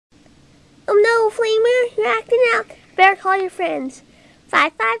Flamer, you're acting out. Better call your friends.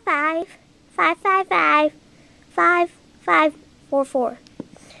 555-555-5544.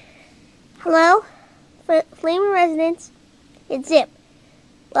 Hello? Flamer residents. It's Zip.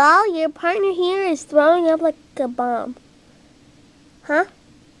 Well, your partner here is throwing up like a bomb. Huh?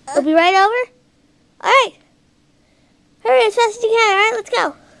 We'll be right over? Alright. Hurry as fast as you can, alright? Let's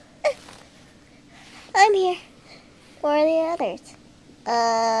go. I'm here. Where are the others?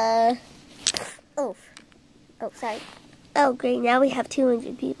 Oh, sorry. Oh, great. Now we have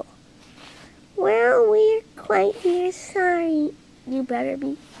 200 people. Well, we're quite here. Sorry. You better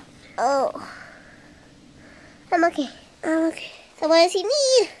be. Oh. I'm okay. Okay. So what does he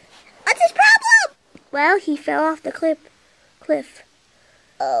need? What's his problem? Well, he fell off the cliff.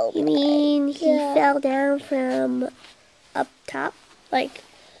 Oh, You mean he fell down from up top? Like,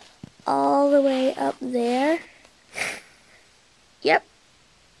 all the way up there? Yep.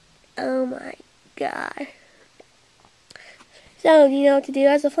 Oh my God. So, do you know what to do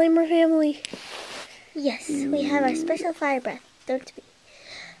as a Flamer family? Yes, we have our special fire breath, don't we?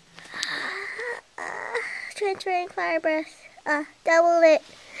 Transferring fire breath. Doubled it.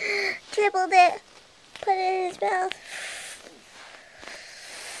 Tripled it. Put it in his mouth.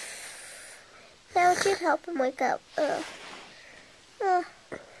 That should help him wake up. Oh,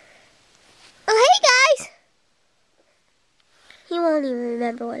 hey guys! He won't even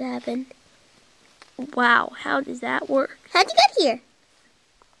remember what happened. Wow, how does that work? How'd you get here?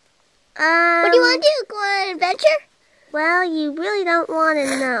 What do you want to do? Go on an adventure? Well, you really don't want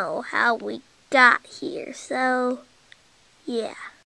to know how we got here, so yeah.